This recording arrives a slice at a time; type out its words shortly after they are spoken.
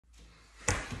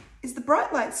the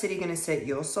bright light city going to set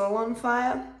your soul on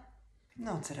fire?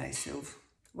 Not today, Sylv.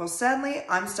 Well, sadly,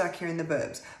 I'm stuck here in the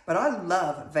burbs, but I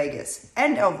love Vegas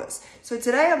and Elvis. So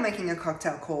today I'm making a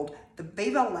cocktail called the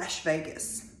Viva Lash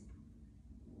Vegas.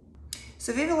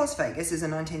 So Viva Las Vegas is a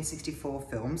 1964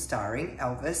 film starring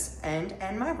Elvis and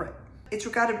Anne Margaret. It's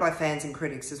regarded by fans and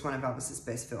critics as one of Elvis's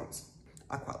best films.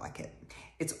 I quite like it.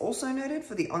 It's also noted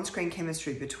for the on-screen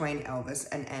chemistry between Elvis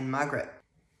and Anne Margaret.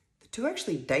 The two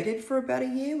actually dated for about a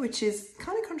year, which is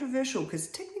kind of controversial because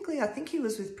technically I think he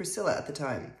was with Priscilla at the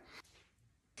time.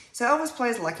 So Elvis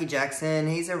plays Lucky Jackson.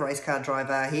 He's a race car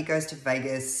driver. He goes to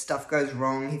Vegas. Stuff goes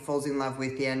wrong. He falls in love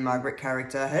with the Anne Margaret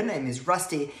character. Her name is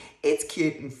Rusty. It's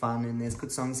cute and fun and there's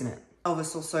good songs in it.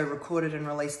 Elvis also recorded and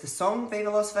released the song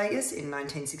Viva Las Vegas in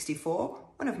 1964,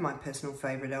 one of my personal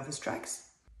favourite Elvis tracks.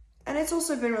 And it's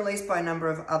also been released by a number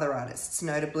of other artists,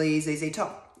 notably ZZ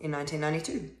Top in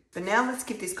 1992. But now let's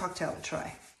give this cocktail a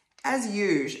try. As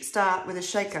usual, start with a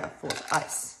shaker for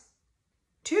ice.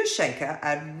 To your shaker,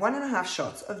 add 1.5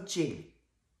 shots of gin.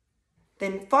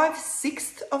 Then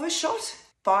 5/6 of a shot,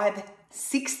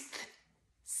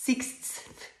 5/6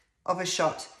 of a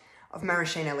shot of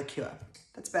maraschino liqueur.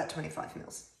 That's about 25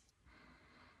 mils.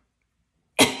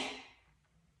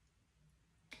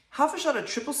 Half a shot of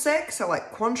triple sec, so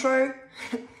like Cointreau.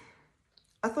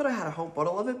 I thought I had a whole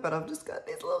bottle of it, but I've just got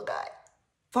this little guy.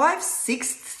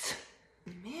 5/6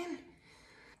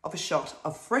 of a shot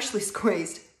of freshly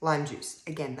squeezed lime juice.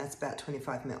 Again, that's about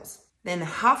 25 mils. Then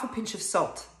half a pinch of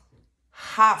salt.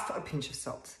 Half a pinch of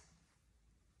salt.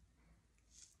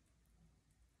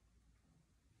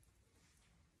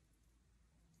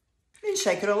 And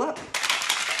shake it all up.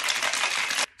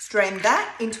 Strain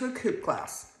that into a coupe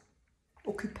glass.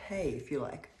 Or coupe if you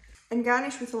like. And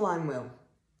garnish with a lime wheel.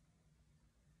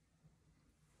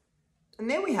 And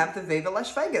there we have the Viva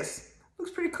Lash Vegas. Looks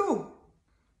pretty cool.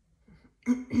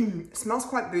 It smells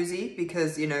quite boozy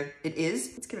because, you know, it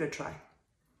is. Let's give it a try.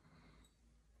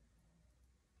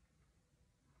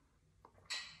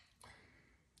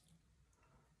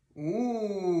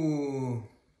 Ooh.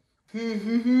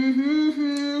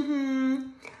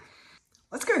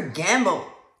 Let's go gamble.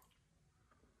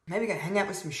 Maybe go hang out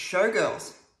with some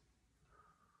showgirls.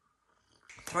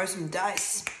 Throw some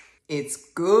dice. It's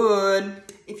good.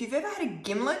 If you've ever had a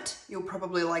gimlet, you'll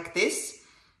probably like this.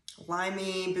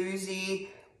 Limey,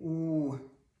 boozy. Ooh.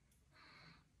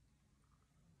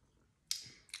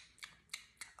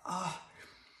 Oh,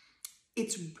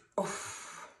 it's, oh.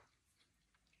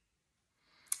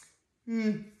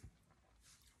 Not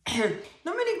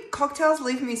many cocktails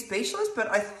leave me speechless, but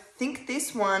I think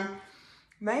this one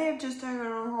may have just taken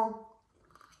a whole.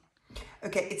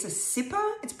 Okay, it's a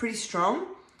sipper. It's pretty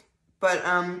strong, but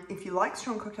if you like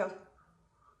strong cocktails,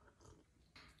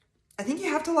 I think you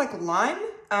have to like lime.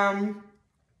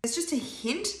 It's just a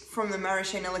hint from the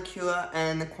maraschino liqueur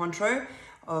and the Cointreau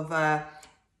of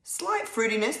slight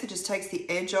fruitiness that just takes the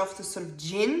edge off the sort of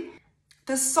gin.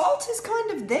 The salt is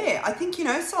kind of there. I think, you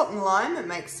know, salt and lime, it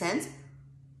makes sense.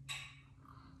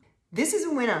 This is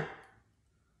a winner.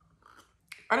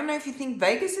 I don't know if you think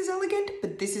Vegas is elegant,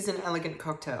 but this is an elegant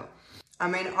cocktail. I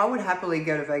mean, I would happily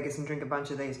go to Vegas and drink a bunch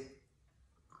of these.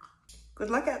 Good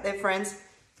luck out there, friends.